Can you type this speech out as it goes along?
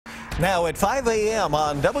Now at 5 a.m.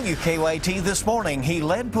 on WKYT this morning, he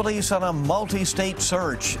led police on a multi-state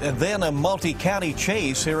search and then a multi-county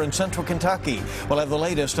chase here in central Kentucky. We'll have the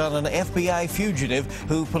latest on an FBI fugitive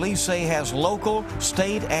who police say has local,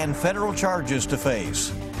 state, and federal charges to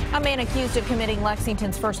face. A man accused of committing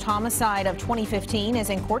Lexington's first homicide of 2015 is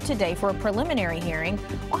in court today for a preliminary hearing.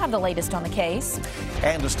 We'll have the latest on the case.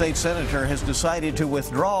 And a state senator has decided to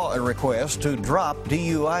withdraw a request to drop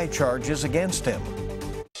DUI charges against him.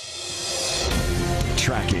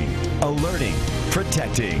 Tracking, alerting,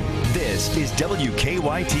 protecting. This is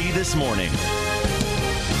WKYT This Morning.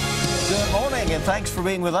 Good morning, and thanks for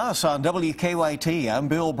being with us on WKYT. I'm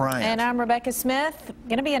Bill Bryant. And I'm Rebecca Smith.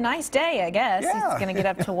 Going to be a nice day, I guess. Yeah. It's going to get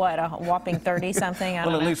up to what, a whopping 30-something?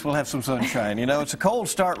 Well, at least we'll have some sunshine. You know, it's a cold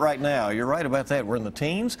start right now. You're right about that. We're in the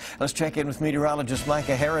teens. Let's check in with meteorologist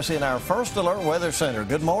Micah Harris in our First Alert Weather Center.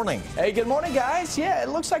 Good morning. Hey, good morning, guys. Yeah, it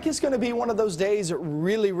looks like it's going to be one of those days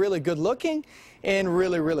really, really good looking and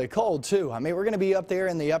really, really cold, too. I mean, we're going to be up there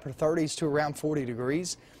in the upper 30s to around 40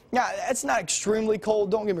 degrees. Now, that's not extremely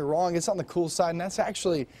cold, don't get me wrong. It's on the cool side, and that's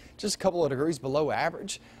actually just a couple of degrees below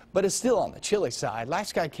average, but it's still on the chilly side. Light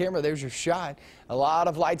sky camera, there's your shot. A lot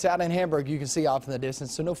of lights out in Hamburg you can see off in the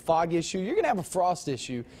distance, so no fog issue. You're going to have a frost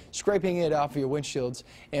issue, scraping it off of your windshields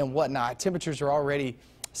and whatnot. Temperatures are already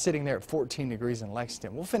sitting there at 14 degrees in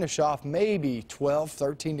Lexington. We'll finish off maybe 12,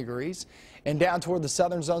 13 degrees, and down toward the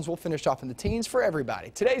southern zones, we'll finish off in the teens for everybody.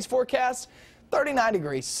 Today's forecast, 39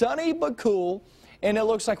 degrees, sunny but cool. And it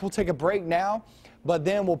looks like we'll take a break now, but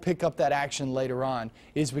then we'll pick up that action later on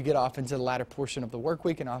as we get off into the latter portion of the work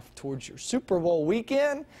week and off towards your Super Bowl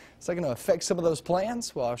weekend. Is that going to affect some of those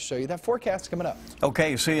plans? Well, I'll show you that forecast coming up.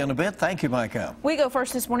 Okay, see you in a bit. Thank you, Micah. We go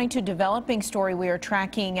first this morning to a developing story we are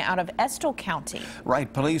tracking out of Estill County.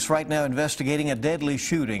 Right, police right now investigating a deadly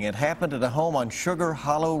shooting. It happened at a home on Sugar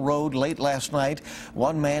Hollow Road late last night.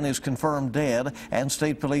 One man is confirmed dead, and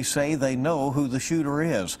state police say they know who the shooter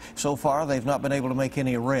is. So far, they've not been able to make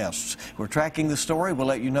any arrests. We're tracking the story. We'll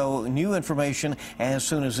let you know new information as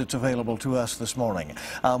soon as it's available to us this morning.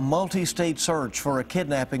 A multi-state search for a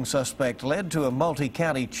kidnapping suspect led to a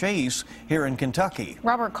multi-county chase here in Kentucky.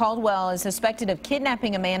 Robert Caldwell is suspected of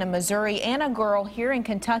kidnapping a man in Missouri and a girl here in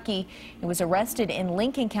Kentucky. He was arrested in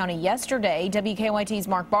Lincoln County yesterday. WKYT's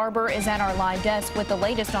Mark Barber is at our live desk with the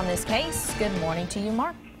latest on this case. Good morning to you,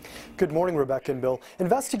 Mark. Good morning, Rebecca and Bill.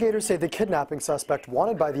 Investigators say the kidnapping suspect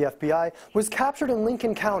wanted by the FBI was captured in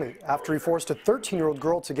Lincoln County after he forced a 13-year-old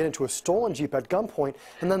girl to get into a stolen Jeep at gunpoint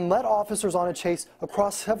and then led officers on a chase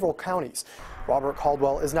across several counties. Robert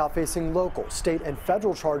Caldwell is now facing local, state, and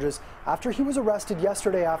federal charges after he was arrested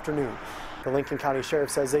yesterday afternoon. The Lincoln County Sheriff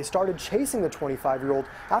says they started chasing the 25-year-old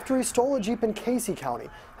after he stole a Jeep in Casey County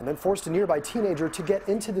and then forced a nearby teenager to get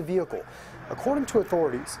into the vehicle. According to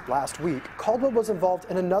authorities, last week, Caldwell was involved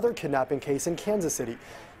in another kidnapping case in Kansas City.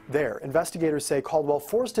 There, investigators say Caldwell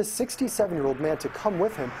forced a 67-year-old man to come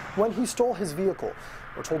with him when he stole his vehicle.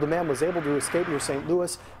 We're told the man was able to escape near St.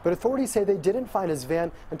 Louis, but authorities say they didn't find his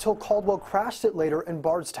van until Caldwell crashed it later in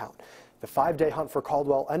Bardstown. The 5-day hunt for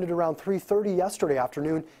Caldwell ended around 3:30 yesterday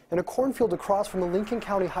afternoon in a cornfield across from the Lincoln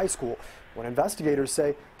County High School, when investigators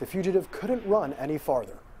say the fugitive couldn't run any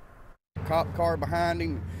farther. Cop car behind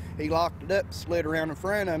him, he locked it up, slid around in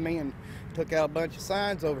front of me, and took out a bunch of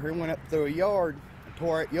signs over here, went up through a yard,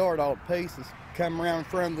 tore that yard all to pieces, come around in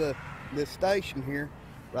front of this station here,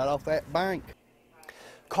 right off that bank.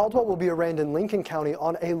 Caldwell will be arraigned in Lincoln County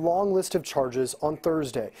on a long list of charges on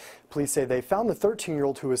Thursday. Police say they found the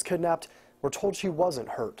 13-year-old who was kidnapped. We're told she wasn't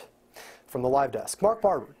hurt. From the live desk, Mark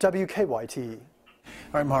Barber, WKYT.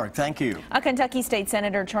 All right, Mark, thank you. A Kentucky state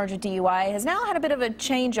senator charged with DUI has now had a bit of a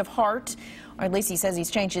change of heart, or at least he says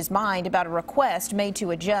he's changed his mind about a request made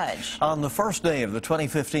to a judge. On the first day of the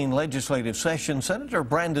 2015 legislative session, Senator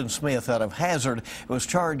Brandon Smith out of Hazard was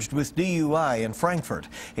charged with DUI in Frankfort.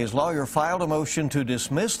 His lawyer filed a motion to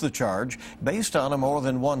dismiss the charge based on a more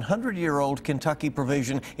than 100-year-old Kentucky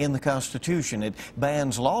provision in the Constitution. It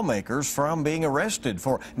bans lawmakers from being arrested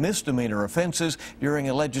for misdemeanor offenses during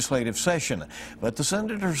a legislative session. But the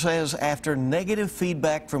senator says after negative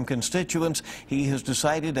feedback from constituents, he has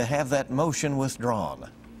decided to have that motion withdrawn.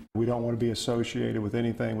 We don't want to be associated with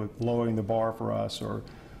anything with lowering the bar for us or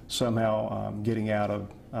somehow getting out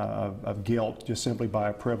of guilt just simply by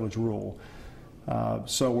a privilege rule.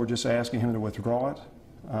 So we're just asking him to withdraw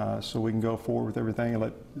it so we can go forward with everything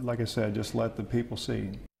and like I said, just let the people see.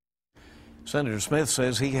 Senator Smith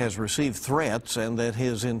says he has received threats and that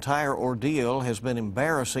his entire ordeal has been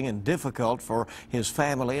embarrassing and difficult for his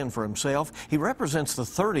family and for himself. He represents the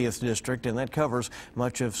 30th district, and that covers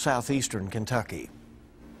much of southeastern Kentucky.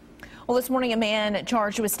 Well, this morning, a man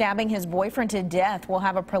charged with stabbing his boyfriend to death will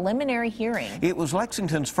have a preliminary hearing. It was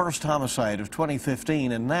Lexington's first homicide of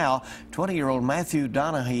 2015, and now 20-year-old Matthew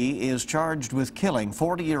Donahue is charged with killing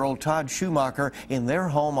 40-year-old Todd Schumacher in their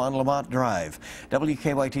home on Lamont Drive.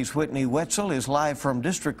 WKYT's Whitney Wetzel is live from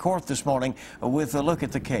District Court this morning with a look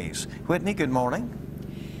at the case. Whitney, good morning.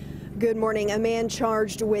 Good morning. A man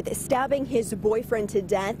charged with stabbing his boyfriend to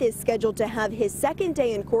death is scheduled to have his second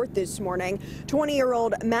day in court this morning.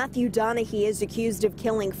 20-year-old Matthew Donahue is accused of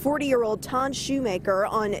killing 40-year-old Todd Schumacher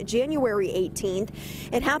on January 18th.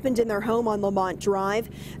 It happened in their home on Lamont Drive.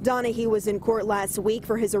 Donahue was in court last week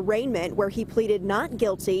for his arraignment, where he pleaded not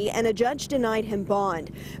guilty and a judge denied him bond.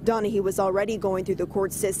 Donahue was already going through the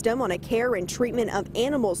court system on a care and treatment of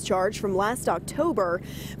animals charge from last October.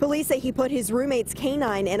 Police say he put his roommate's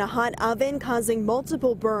canine in a hot oven, causing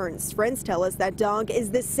multiple burns. Friends tell us that dog is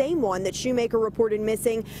the same one that Schumacher reported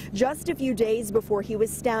missing just a few days before he was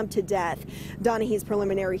stabbed to death. Donahue's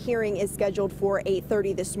preliminary hearing is scheduled for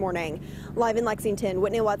 8:30 this morning. Live in Lexington,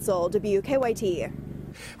 Whitney Wetzel, WKYT.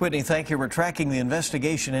 Whitney, thank you. We're tracking the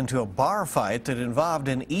investigation into a bar fight that involved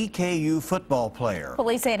an EKU football player.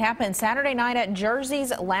 Police say it happened Saturday night at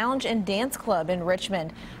Jersey's Lounge and Dance Club in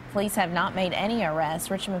Richmond. Police have not made any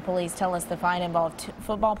arrests. Richmond police tell us the fight involved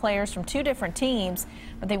football players from two different teams,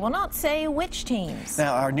 but they will not say which teams.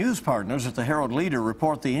 Now, our news partners at the Herald Leader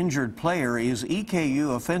report the injured player is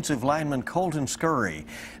EKU offensive lineman Colton Scurry.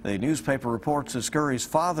 The newspaper reports that Scurry's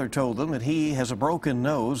father told them that he has a broken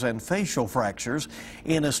nose and facial fractures.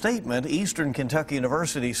 In a statement, Eastern Kentucky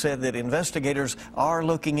University said that investigators are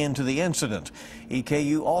looking into the incident.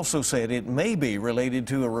 EKU also said it may be related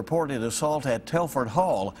to a reported assault at Telford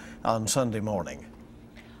Hall on Sunday morning.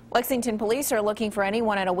 Lexington police are looking for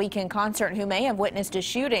anyone at a weekend concert who may have witnessed a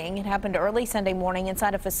shooting. It happened early Sunday morning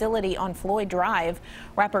inside a facility on Floyd Drive.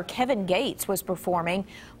 Rapper Kevin Gates was performing.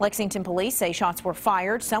 Lexington police say shots were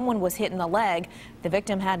fired. Someone was hit in the leg. The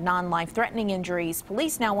victim had non-life-threatening injuries.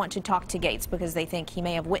 Police now want to talk to Gates because they think he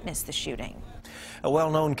may have witnessed the shooting. A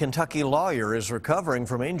well-known Kentucky lawyer is recovering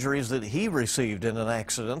from injuries that he received in an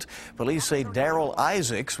accident. Police say Darrell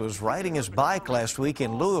Isaacs was riding his bike last week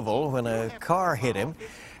in Louisville when a car hit him.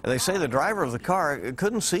 They say the driver of the car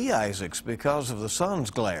couldn't see Isaacs because of the sun's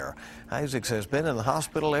glare. Isaacs has been in the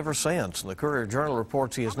hospital ever since, and the Courier-Journal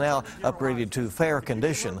reports he is now upgraded to fair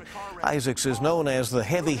condition. Isaacs is known as the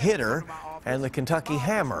heavy hitter and the Kentucky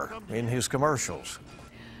Hammer in his commercials.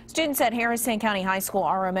 Students at Harrison County High School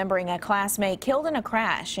are remembering a classmate killed in a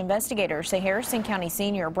crash. Investigators say Harrison County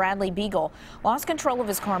senior Bradley Beagle lost control of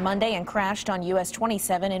his car Monday and crashed on US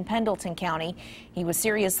 27 in Pendleton County. He was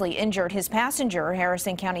seriously injured. His passenger,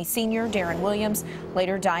 Harrison County senior Darren Williams,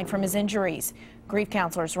 later died from his injuries. Grief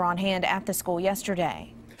counselors were on hand at the school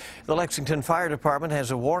yesterday. The Lexington Fire Department has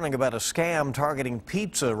a warning about a scam targeting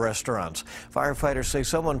pizza restaurants. Firefighters say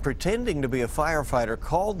someone pretending to be a firefighter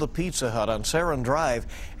called the Pizza Hut on Saron Drive,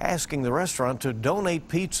 asking the restaurant to donate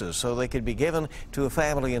pizzas so they could be given to a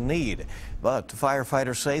family in need. But the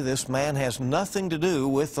firefighters say this man has nothing to do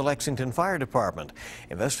with the Lexington Fire Department.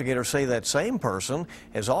 Investigators say that same person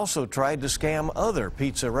has also tried to scam other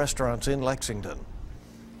pizza restaurants in Lexington.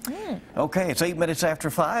 Okay, it's 8 minutes after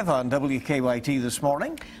 5 on WKYT this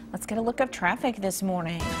morning. Let's get a look of traffic this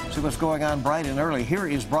morning. See what's going on bright and early. Here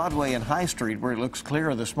is Broadway and High Street, where it looks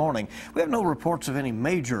clearer this morning. We have no reports of any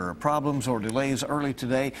major problems or delays early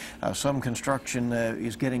today. Some construction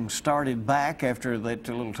is getting started back after that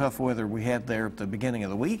little tough weather we had there at the beginning of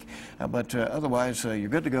the week. But otherwise, you're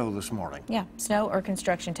good to go this morning. Yeah, snow or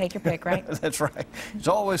construction, take your pick, right? That's right. It's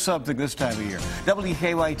always something this time of year.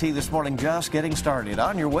 WKYT this morning just getting started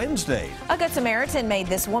on your Wednesday. A Good Samaritan made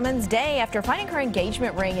this woman's day after finding her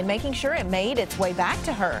engagement ring and making sure it made its way back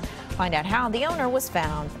to her. Find out how the owner was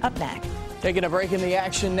found up next. Taking a break in the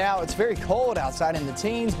action now. It's very cold outside in the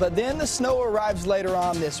teens, but then the snow arrives later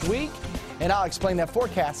on this week, and I'll explain that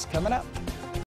forecast coming up.